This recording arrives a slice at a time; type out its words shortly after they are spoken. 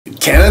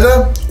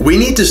Canada, we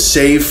need to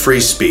save free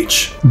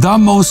speech. The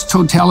most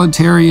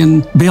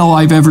totalitarian bill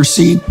I've ever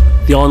seen.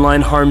 The Online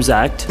Harms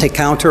Act. To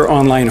counter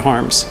online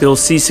harms. Bill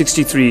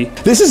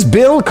C-63. This is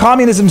Bill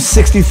Communism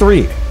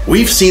 63.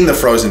 We've seen the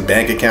frozen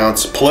bank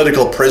accounts,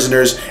 political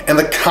prisoners, and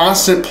the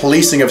constant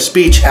policing of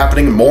speech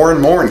happening more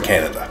and more in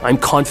Canada. I'm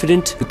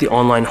confident with the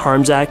Online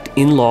Harms Act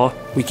in law,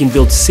 we can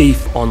build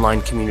safe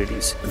online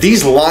communities.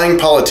 These lying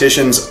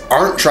politicians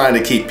aren't trying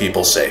to keep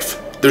people safe.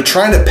 They're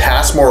trying to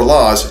pass more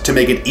laws to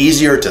make it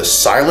easier to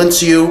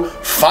silence you,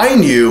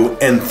 fine you,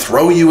 and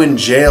throw you in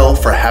jail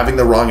for having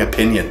the wrong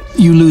opinion.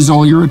 You lose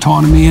all your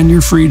autonomy and your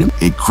freedom.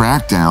 A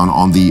crackdown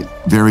on the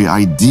very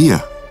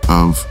idea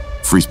of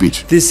free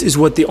speech. This is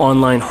what the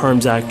Online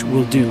Harms Act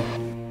will do.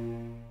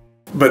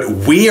 But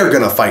we are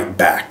going to fight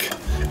back.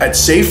 At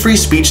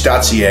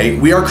SaveFreeSpeech.ca,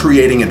 we are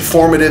creating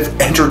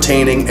informative,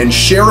 entertaining, and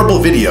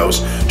shareable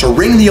videos to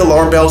ring the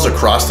alarm bells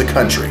across the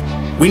country.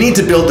 We need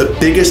to build the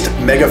biggest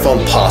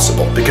megaphone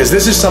possible because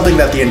this is something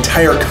that the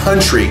entire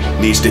country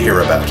needs to hear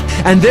about.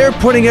 And they're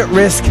putting at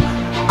risk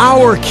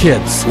our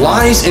kids.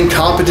 Lies,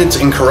 incompetence,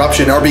 and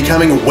corruption are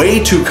becoming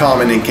way too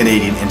common in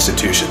Canadian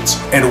institutions.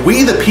 And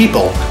we, the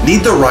people,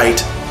 need the right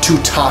to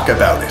talk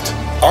about it.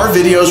 Our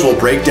videos will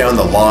break down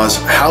the laws,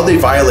 how they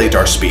violate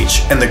our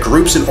speech, and the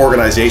groups and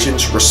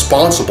organizations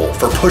responsible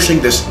for pushing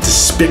this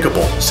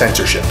despicable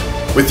censorship.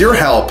 With your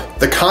help,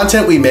 the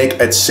content we make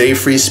at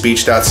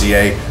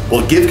SaveFreeSpeech.ca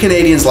will give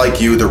Canadians like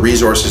you the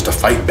resources to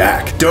fight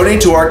back. Donate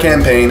to our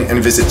campaign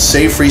and visit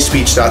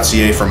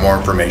SaveFreeSpeech.ca for more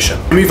information.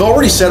 And we've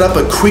already set up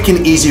a quick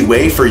and easy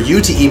way for you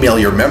to email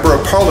your Member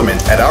of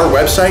Parliament at our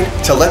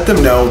website to let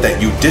them know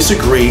that you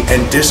disagree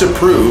and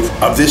disapprove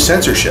of this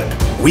censorship.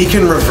 We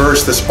can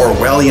reverse this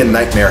Orwellian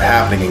nightmare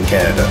happening in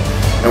Canada.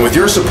 And with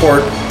your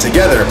support,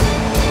 together,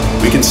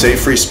 we can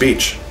save free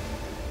speech.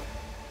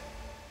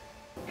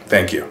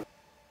 Thank you.